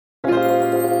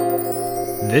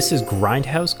This is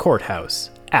Grindhouse Courthouse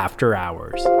After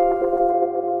Hours.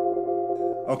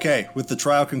 Okay, with the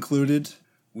trial concluded,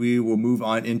 we will move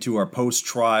on into our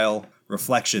post-trial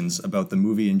reflections about the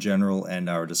movie in general and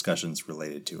our discussions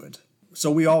related to it. So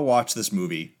we all watched this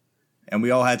movie, and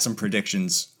we all had some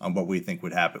predictions on what we think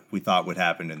would happen. We thought would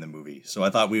happen in the movie. So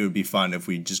I thought it would be fun if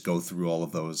we just go through all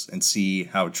of those and see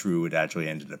how true it actually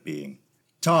ended up being.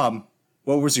 Tom,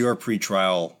 what was your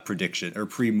pre-trial prediction or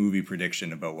pre-movie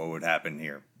prediction about what would happen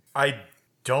here? I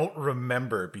don't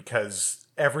remember because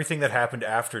everything that happened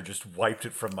after just wiped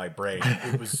it from my brain.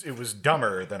 It was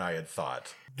dumber than I had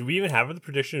thought. Do we even have the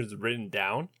predictions written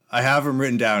down? I have them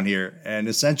written down here. And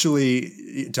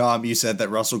essentially, Tom, you said that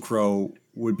Russell Crowe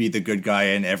would be the good guy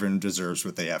and everyone deserves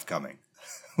what they have coming.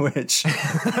 Which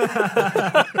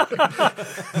I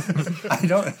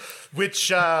don't...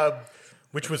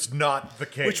 Which was not the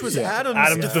case. Which was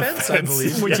Adam's defense, I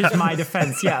believe. Which is my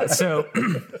defense, yeah. So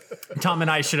Tom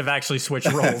and I should have actually switched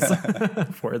roles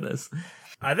for this.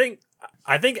 I think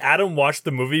Adam watched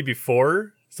the movie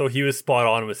before, so he was spot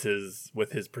on with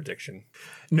his prediction.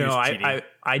 No,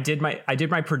 I did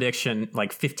my prediction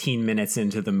like 15 minutes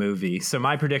into the movie. So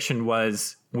my prediction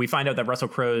was we find out that Russell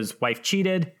Crowe's wife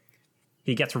cheated.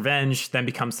 He gets revenge, then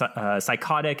becomes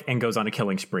psychotic and goes on a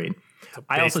killing spree.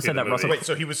 I also said that Russell... Wait,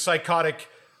 so he was psychotic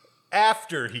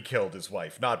after he killed his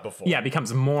wife, not before? Yeah,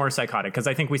 becomes more psychotic, because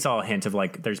I think we saw a hint of,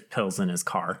 like, there's pills in his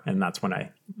car, and that's when I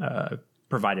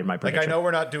provided my prediction. Like, I know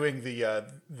we're not doing the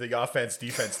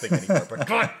offense-defense thing anymore, but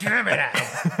God damn it,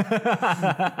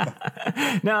 Adam!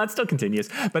 No, it still continues.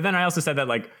 But then I also said that,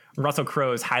 like, Russell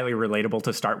Crowe is highly relatable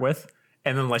to start with,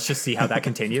 and then let's just see how that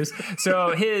continues.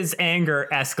 So his anger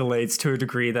escalates to a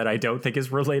degree that I don't think is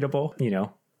relatable. You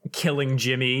know, killing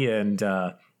Jimmy and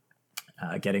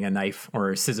getting a knife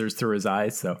or scissors through his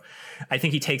eyes. So I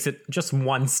think he takes it just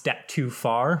one step too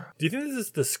far. Do you think this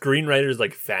is the screenwriter's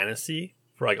like fantasy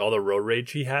for like all the road rage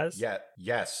he has? Yeah.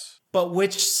 Yes. But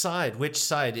which side? Which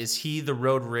side? Is he the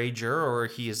road rager or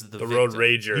he is the victim? Road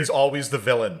rager? He's always the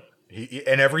villain.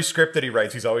 In every script that he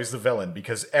writes, he's always the villain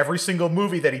because every single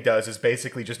movie that he does is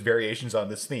basically just variations on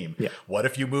this theme. Yeah. What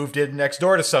if you moved in next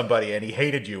door to somebody and he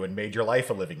hated you and made your life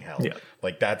a living hell? Yeah.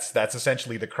 Like that's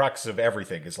essentially the crux of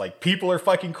everything. Is like people are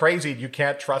fucking crazy and you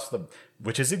can't trust them,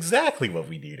 which is exactly what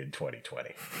we need in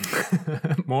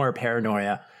 2020. More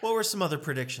paranoia. What were some other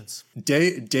predictions?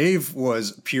 Dave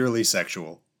was purely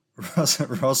sexual.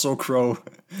 Russell Crowe.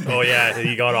 Oh yeah,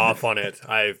 he got off on it.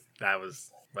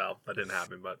 That didn't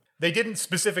happen, but They didn't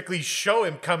specifically show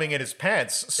him coming in his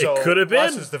pants, so It could have been.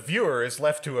 us as the viewer is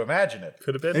left to imagine it.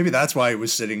 could have been. Maybe that's why he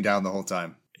was sitting down the whole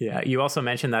time. Yeah, you also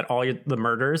mentioned that all the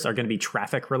murders are going to be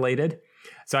traffic related.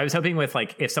 So I was hoping with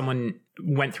like if someone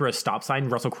went through a stop sign,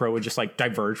 Russell Crowe would just like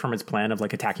diverge from his plan of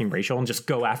like attacking Rachel and just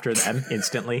go after them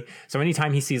instantly. So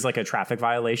anytime he sees like a traffic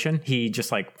violation, he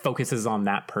just like focuses on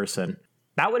that person.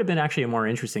 That would have been actually a more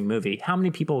interesting movie. How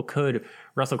many people could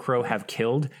Russell Crowe have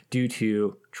killed due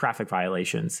to traffic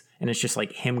violations? And it's just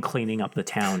like him cleaning up the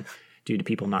town due to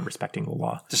people not respecting the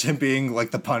law. Just him being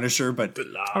like the Punisher, but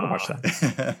I would watch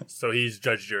that. So he's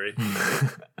judge, jury.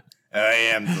 I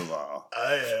am the law.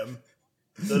 I am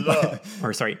the law.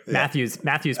 Or sorry, Matthew's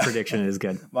prediction is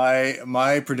good.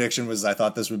 My prediction was I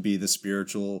thought this would be the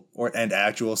spiritual and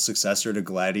actual successor to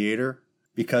Gladiator.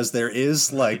 Because there is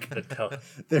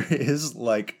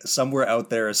somewhere out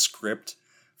there a script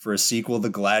for a sequel to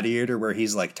Gladiator where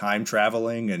he's like time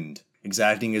traveling and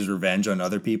exacting his revenge on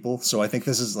other people. So I think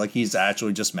this is like he's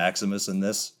actually just Maximus in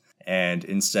this. And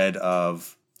instead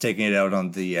of taking it out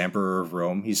on the Emperor of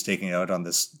Rome, he's taking it out on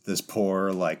this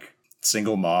poor like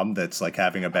single mom that's like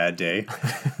having a bad day.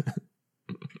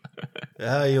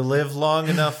 You live long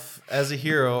enough as a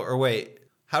hero. Or wait,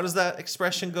 how does that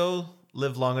expression go?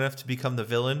 Live long enough to become the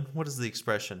villain? What is the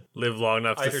expression? Live long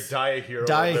enough to Either die a hero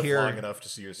Die or a live hero. long enough to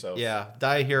see yourself. Yeah,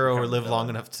 die a hero or live long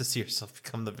enough to see yourself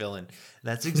become the villain.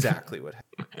 That's exactly what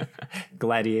happened.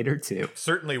 Gladiator 2.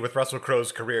 Certainly with Russell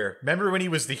Crowe's career. Remember when he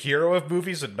was the hero of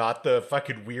movies and not the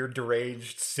fucking weird,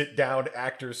 deranged, sit-down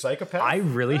actor psychopath? I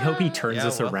really hope he turns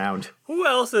this around. Who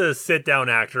else is a sit-down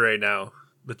actor right now?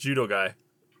 The judo guy.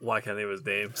 Why can't I think of his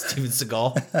name? Steven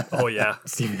Seagal. Oh yeah,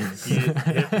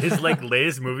 his like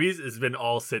latest movies has been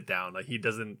all sit down. Like he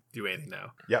doesn't do anything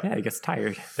now. Yep. Yeah, he gets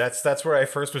tired. That's where I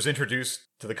first was introduced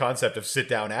to the concept of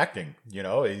sit-down acting. You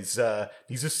know, he's a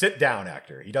sit-down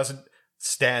actor. He doesn't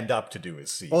stand up to do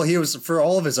his scenes. Well, he was for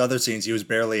all of his other scenes, he was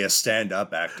barely a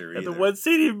stand-up actor. And either. the one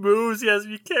scene he moves, he has to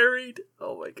be carried.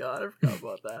 Oh my god, I forgot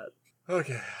about that.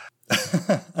 Okay,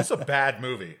 It's a bad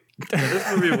movie. yeah,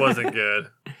 this movie wasn't good.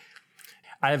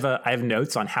 I have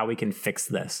notes on how we can fix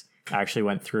this. I actually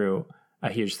went through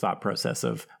a huge thought process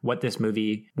of what this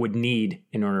movie would need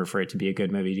in order for it to be a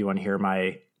good movie. Do you want to hear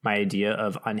my idea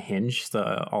of Unhinged,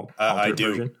 the alternate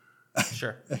version?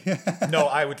 Sure. No,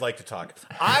 I would like to talk.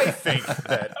 I think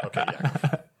that okay,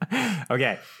 yeah.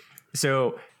 Okay.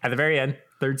 So at the very end,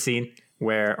 third scene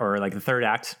the third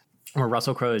act, where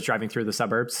Russell Crowe is driving through the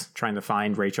suburbs trying to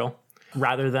find Rachel.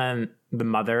 Rather than the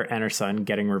mother and her son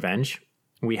getting revenge,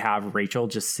 we have Rachel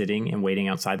just sitting and waiting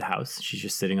outside the house. She's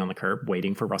just sitting on the curb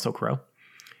waiting for Russell Crowe.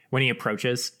 When he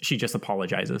approaches, she just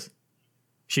apologizes.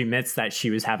 She admits that she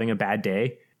was having a bad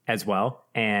day as well,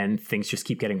 and things just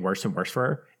keep getting worse and worse for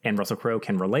her. And Russell Crowe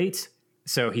can relate.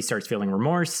 So he starts feeling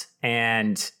remorse,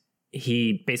 and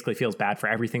he basically feels bad for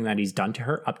everything that he's done to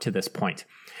her up to this point.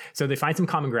 So they find some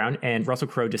common ground, and Russell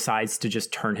Crowe decides to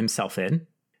just turn himself in.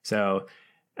 So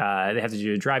they have to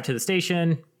do a drive to the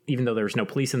station, even though there's no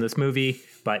police in this movie,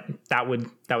 but that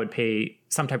would pay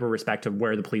some type of respect of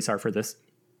where the police are for this.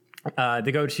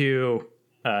 They go to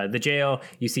the jail.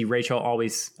 You see Rachel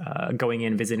always going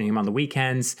in, visiting him on the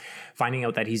weekends, finding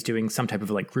out that he's doing some type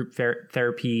of like group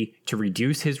therapy to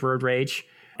reduce his road rage.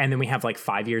 And then we have like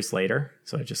 5 years later.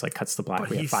 So it just like cuts to black.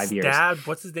 But we have 5 years. Stabbed,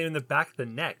 what's his name, in the back of the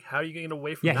neck? How are you getting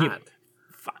away from that?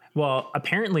 Well,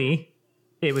 apparently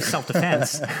it was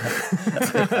self-defense.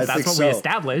 That's what we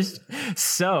established.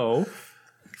 So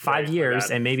 5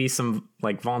 years and maybe some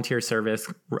like volunteer service,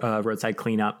 roadside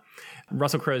cleanup.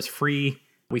 Russell Crowe is free.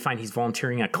 We find he's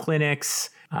volunteering at clinics,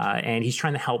 and he's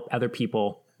trying to help other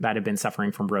people that have been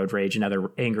suffering from road rage and other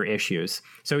anger issues.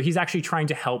 So he's actually trying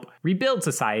to help rebuild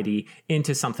society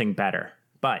into something better.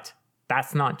 But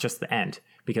that's not just the end,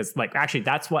 because like actually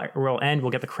that's what we'll end.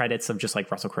 We'll get the credits of just like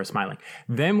Russell Crowe smiling.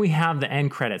 Then we have the end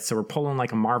credits. So we're pulling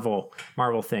like a Marvel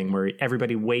thing where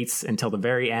everybody waits until the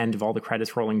very end of all the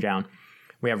credits rolling down.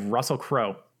 We have Russell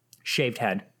Crowe, shaved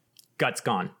head, guts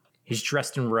gone. He's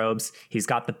dressed in robes. He's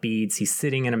got the beads. He's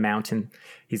sitting in a mountain.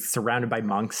 He's surrounded by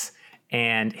monks,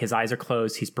 and his eyes are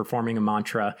closed. He's performing a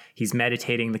mantra. He's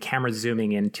meditating. The camera's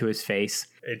zooming into his face.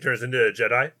 It turns into a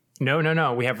Jedi?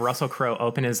 No. We have Russell Crowe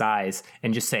open his eyes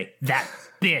and just say, "That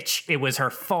bitch, it was her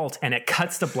fault." And it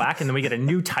cuts to black, and then we get a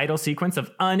new title sequence of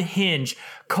Unhinged,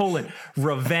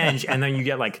 Revenge. And then you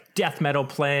get like death metal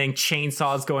playing,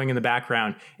 chainsaws going in the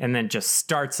background, and then just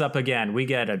starts up again. We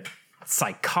get a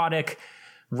psychotic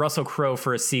Russell Crowe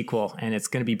for a sequel, and it's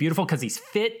going to be beautiful because he's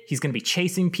fit. He's going to be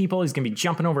chasing people. He's going to be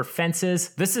jumping over fences.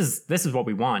 This is what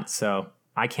we want. So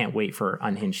I can't wait for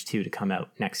Unhinged 2 to come out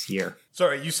next year.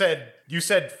 Sorry, you said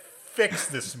fix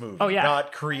this movie,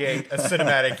 not create a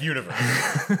cinematic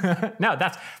universe. No,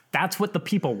 that's what the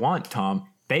people want, Tom.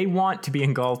 They want to be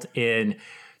engulfed in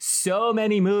so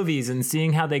many movies and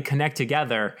seeing how they connect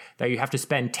together that you have to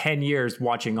spend 10 years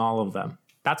watching all of them.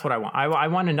 That's what I want. I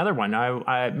want another one.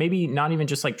 I maybe not even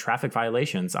just like traffic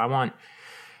violations. I want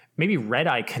maybe Red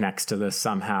Eye connects to this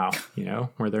somehow,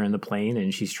 where they're in the plane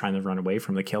and she's trying to run away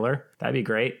from the killer. That'd be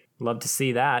great. Love to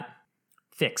see that.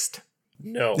 Fixed.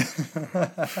 No.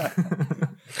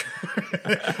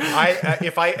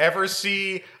 If I ever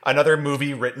see another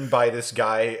movie written by this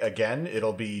guy again,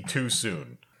 it'll be too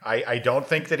soon. I don't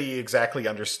think that he exactly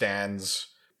understands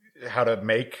how to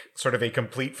make sort of a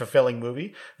complete, fulfilling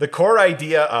movie. The core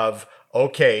idea of,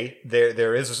 okay,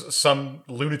 there is some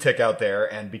lunatic out there,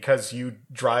 and because you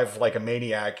drive like a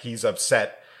maniac, he's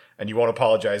upset and you won't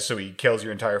apologize, so he kills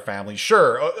your entire family.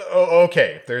 Sure,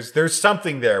 okay, there's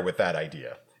something there with that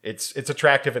idea. It's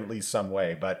attractive in at least some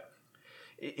way, but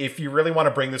if you really want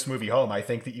to bring this movie home, I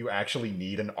think that you actually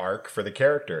need an arc for the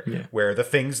character, where the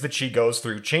things that she goes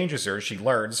through changes her. She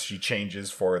learns, she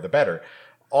changes for the better.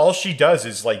 All she does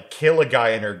is like kill a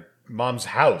guy in her mom's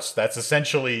house. That's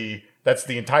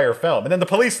the entire film. And then the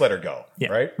police let her go,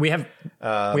 right? We have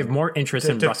more interest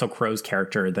in Russell Crowe's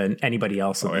character than anybody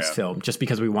else in this film, just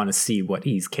because we want to see what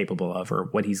he's capable of or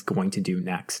what he's going to do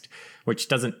next, which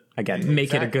doesn't, again,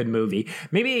 make it a good movie.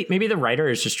 Maybe the writer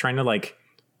is just trying to like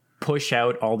push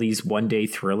out all these one-day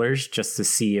thrillers just to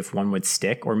see if one would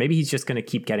stick, or maybe he's just going to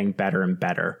keep getting better and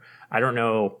better. I don't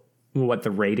know what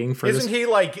the rating for Isn't he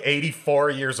like 84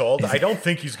 years old? I don't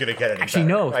think he's going to get any Actually,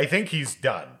 better. no. I think he's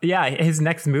done. Yeah, his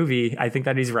next movie, I think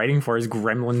that he's writing for is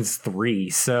Gremlins 3.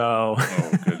 So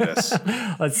Oh, goodness.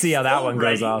 let's see how that one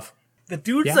goes off. The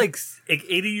dude's like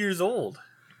 80 years old,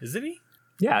 isn't he?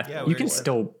 Yeah, you can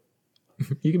still...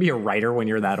 You can be a writer when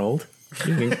you're that old.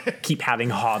 You can keep having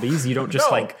hobbies. You don't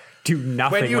just like do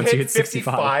nothing When you once you hit hit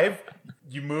 65. 55,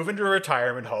 you move into a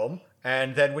retirement home.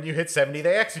 And then when you hit 70,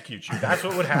 they execute you. That's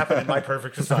what would happen in my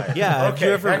perfect society. Yeah, have Okay,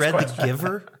 you ever next read question. The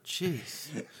Giver?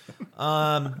 Jeez.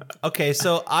 Okay,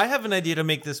 so I have an idea to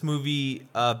make this movie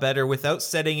better without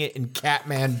setting it in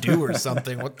Kathmandu or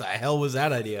something. What the hell was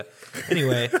that idea?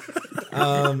 Anyway,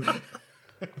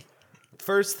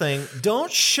 first thing,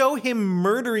 don't show him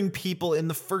murdering people in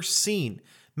the first scene.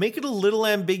 Make it a little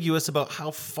ambiguous about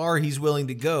how far he's willing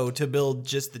to go to build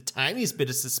just the tiniest bit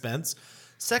of suspense.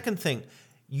 Second thing,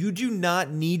 you do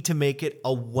not need to make it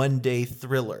a one-day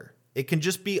thriller. It can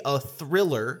just be a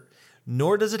thriller,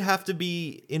 nor does it have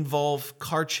to involve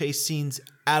car chase scenes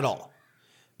at all.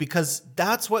 Because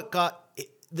that's what got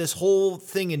this whole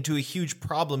thing into a huge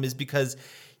problem, is because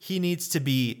he needs to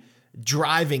be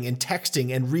driving and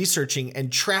texting and researching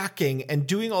and tracking and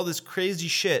doing all this crazy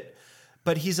shit.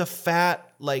 But he's a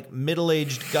fat, like,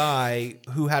 middle-aged guy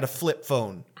who had a flip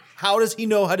phone. How does he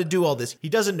know how to do all this? He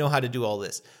doesn't know how to do all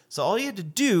this. So all he had to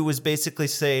do was basically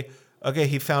say, okay,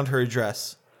 he found her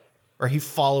address, or he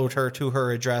followed her to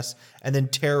her address and then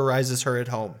terrorizes her at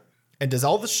home and does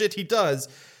all the shit he does.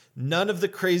 None of the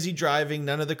crazy driving,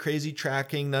 none of the crazy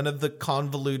tracking, none of the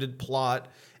convoluted plot.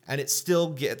 And it still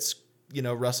gets,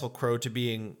 Russell Crowe to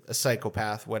being a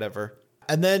psychopath, whatever.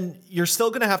 And then you're still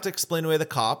going to have to explain away the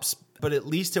cops, but at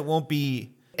least it won't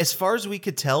be... As far as we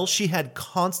could tell, she had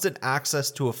constant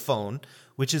access to a phone,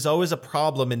 which is always a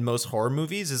problem in most horror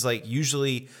movies, is like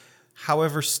usually,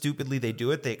 however stupidly they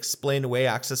do it, they explain away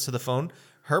access to the phone.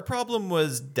 Her problem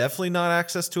was definitely not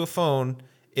access to a phone.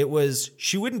 It was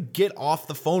she wouldn't get off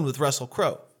the phone with Russell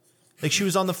Crowe. Like, she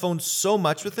was on the phone so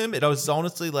much with him, it was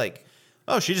honestly like,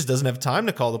 oh, she just doesn't have time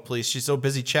to call the police. She's so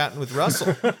busy chatting with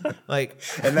Russell.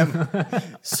 And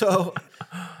then So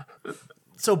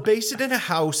base it in a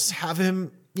house, have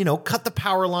him, cut the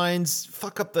power lines,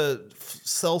 fuck up the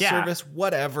cell service,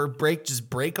 whatever, just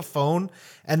break a phone,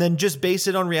 and then just base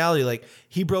it on reality. Like,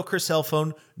 he broke her cell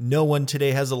phone. No one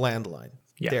today has a landline.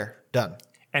 Yeah. There, done.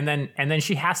 And then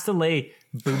she has to lay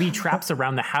booby traps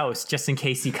around the house just in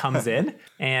case he comes in.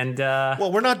 And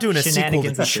Well, we're not doing a sequel to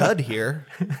Chud here.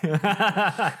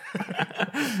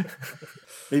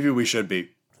 maybe we should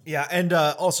be. Yeah, and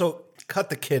also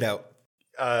cut the kid out.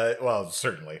 Well,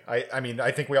 certainly. I mean,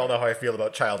 I think we all know how I feel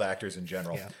about child actors in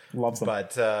general. Yeah. Loves them.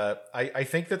 But I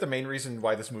think that the main reason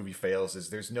why this movie fails is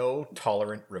there's no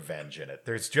tolerant revenge in it.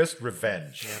 There's just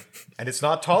revenge. And it's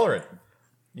not tolerant.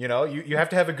 You have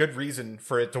to have a good reason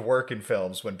for it to work in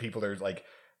films when people are, like,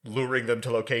 luring them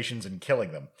to locations and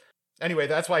killing them. Anyway,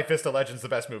 that's why Fist of Legend's the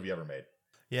best movie ever made.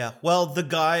 Yeah. Well, the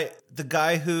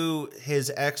guy who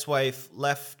his ex-wife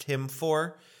left him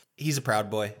for, he's a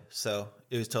proud boy, so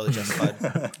it was totally justified.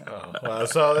 Well,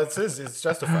 so it's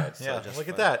justified. So Yeah, justified. look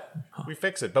at that. We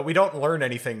fix it. But we don't learn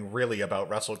anything really about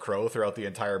Russell Crowe throughout the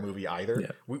entire movie either.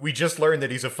 Yeah. We just learn that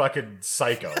he's a fucking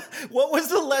psycho. What was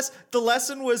the lesson? The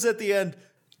lesson was at the end,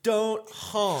 don't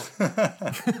honk. Don't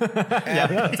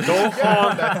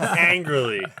honk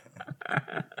angrily.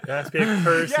 There has to be a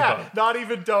curse. Yeah, not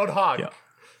even don't honk. Yeah.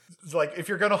 It's like, if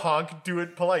you're going to honk, do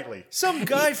it politely. Some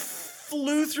guy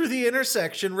flew through the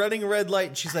intersection running a red light,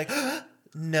 and she's like,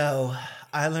 no,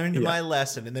 I learned my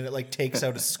lesson. And then it, like, takes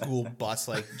out a school bus,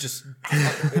 like, just down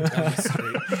the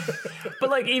street.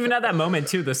 But, like, even at that moment,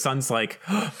 too, the son's like,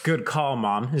 good call,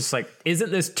 Mom. It's like,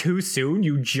 isn't this too soon?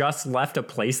 You just left a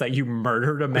place that you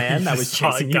murdered a man that was saw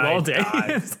a chasing you guy all day.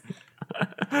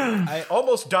 I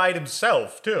almost died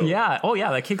himself, too. Yeah. Oh,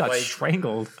 yeah. That kid got Like-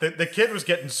 strangled. The kid was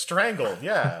getting strangled,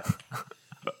 yeah.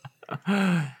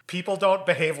 People don't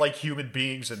behave like human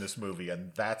beings in this movie,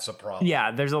 and that's a problem.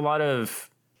 Yeah. There's a lot of,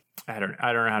 I don't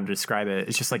know how to describe it.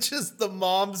 It's just like, Just the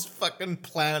mom's fucking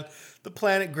plan, the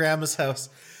plan at Grandma's house.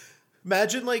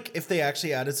 Imagine, like, if they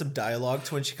actually added some dialogue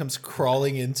to when she comes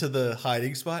crawling into the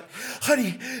hiding spot.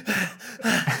 Honey,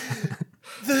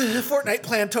 the Fortnite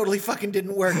plan totally fucking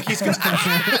didn't work. He's gonna...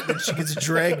 and then she gets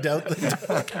dragged out the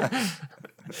door.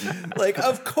 Like,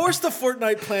 of course the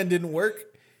Fortnite plan didn't work.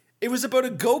 It was about a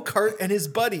go-kart and his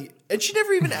buddy. And she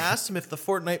never even asked him if the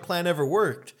Fortnite plan ever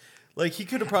worked. Like, he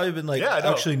could have probably been like, Yeah, I know.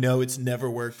 actually, no, it's never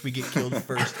worked. We get killed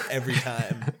first every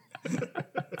time.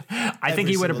 I think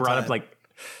he would have single brought time. up like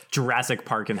Jurassic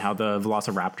Park and how the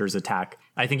Velociraptors attack.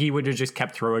 I think he would have just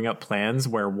kept throwing up plans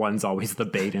where one's always the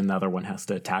bait and the other one has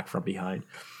to attack from behind.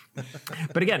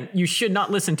 But again, you should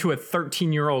not listen to a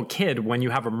 13-year-old kid when you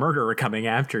have a murderer coming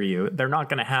after you. They're not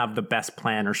going to have the best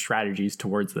plan or strategies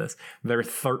towards this. They're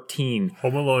 13.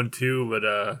 Home Alone 2 would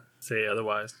say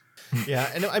otherwise. Yeah,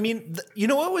 and I mean, you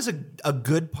know what was a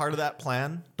good part of that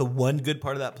plan? The one good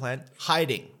part of that plan?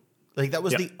 Hiding. Like, that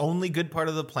was the only good part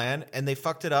of the plan, and they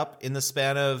fucked it up in the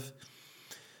span of,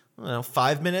 I don't know,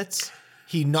 5 minutes.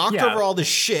 He knocked Yeah. over all the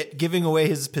shit, giving away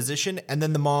his position, and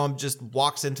then the mom just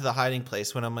walks into the hiding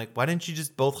place when I'm like, why didn't you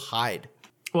just both hide?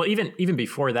 Well, even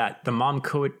before that, the mom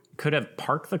could have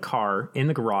parked the car in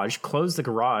the garage, closed the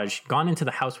garage, gone into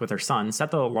the house with her son,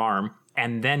 set the alarm,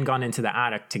 and then gone into the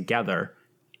attic together,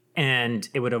 and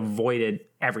it would have avoided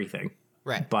everything.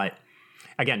 Right. But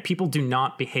again, people do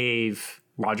not behave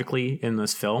logically in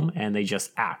this film, and they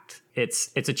just act.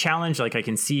 It's a challenge. Like, I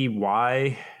can see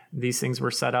why these things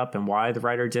were set up and why the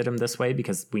writer did them this way,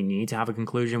 because we need to have a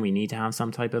conclusion. We need to have some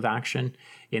type of action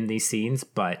in these scenes.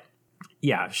 But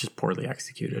yeah, it's just poorly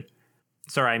executed.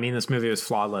 Sorry, I mean, this movie was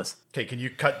flawless. Okay, can you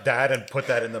cut that and put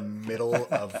that in the middle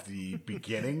of the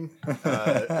beginning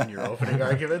in your opening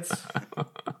arguments? I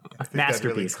think Masterpiece. That'd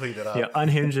really clean it up. Yeah,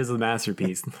 Unhinged is a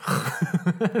masterpiece.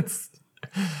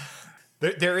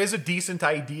 There is a decent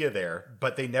idea there,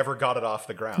 but they never got it off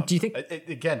the ground. Do you think-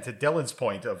 Again, to Dylan's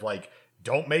point of like,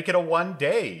 don't make it a one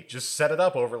day. Just set it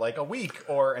up over like a week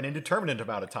or an indeterminate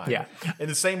amount of time. Yeah. In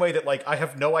the same way that like I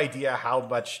have no idea how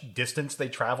much distance they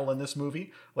travel in this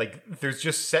movie. Like there's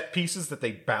just set pieces that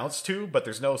they bounce to, but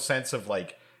there's no sense of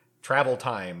like travel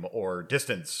time or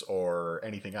distance or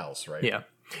anything else, right? Yeah.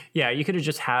 Yeah, you could have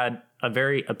just had a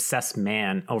very obsessed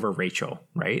man over Rachel,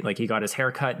 right? Like, he got his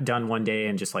haircut done one day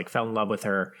and just like fell in love with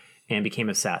her and became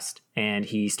obsessed. And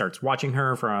he starts watching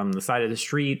her from the side of the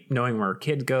street, knowing where her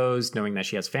kid goes, knowing that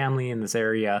she has family in this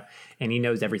area, and he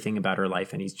knows everything about her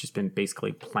life. And he's just been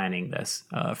basically planning this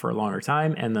for a longer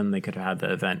time. And then they could have had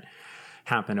the event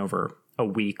happen over a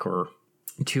week or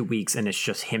 2 weeks, and it's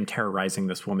just him terrorizing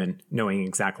this woman, knowing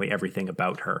exactly everything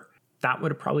about her. That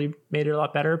would have probably made it a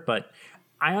lot better, but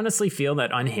I honestly feel that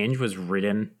Unhinged was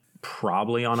written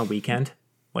probably on a weekend.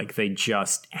 Like, they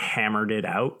just hammered it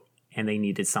out and they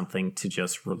needed something to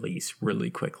just release really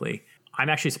quickly. I'm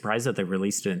actually surprised that they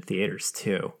released it in theaters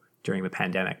too during the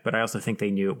pandemic, but I also think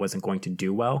they knew it wasn't going to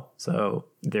do well. So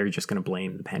they're just going to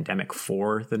blame the pandemic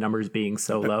for the numbers being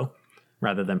so low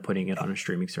rather than putting it on a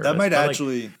streaming service. That might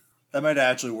But,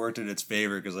 actually worked in its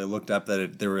favor, because I looked up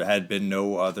that there had been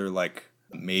no other like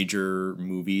major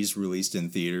movies released in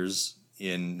theaters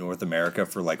in North America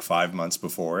for like 5 months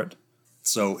before it.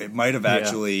 So it might have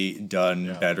actually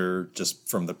done better just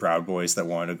from the Proud Boys that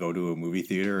wanted to go to a movie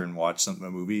theater and watch a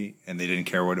movie, and they didn't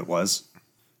care what it was.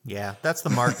 Yeah, that's the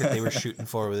market they were shooting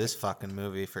for with this fucking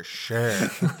movie for sure.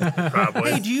 Proud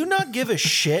Boys. Hey, do you not give a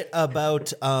shit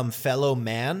about Fellow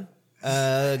Man?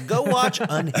 Go watch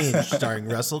Unhinged starring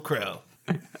Russell Crowe.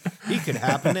 He could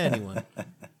happen to anyone.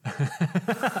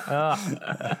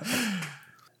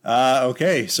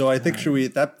 Okay, so I think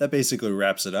that basically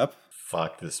wraps it up.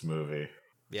 Fuck this movie.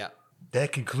 Yeah.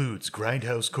 That concludes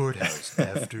Grindhouse Courthouse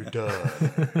After Dark.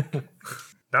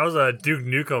 That was a Duke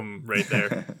Nukem right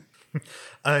there.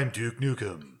 I'm Duke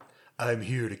Nukem. I'm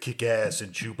here to kick ass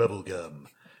and chew bubblegum.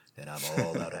 And I'm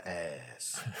all out of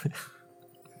ass.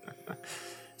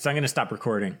 so I'm going to stop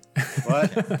recording.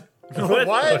 What? What?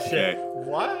 Oh, shit.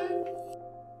 What?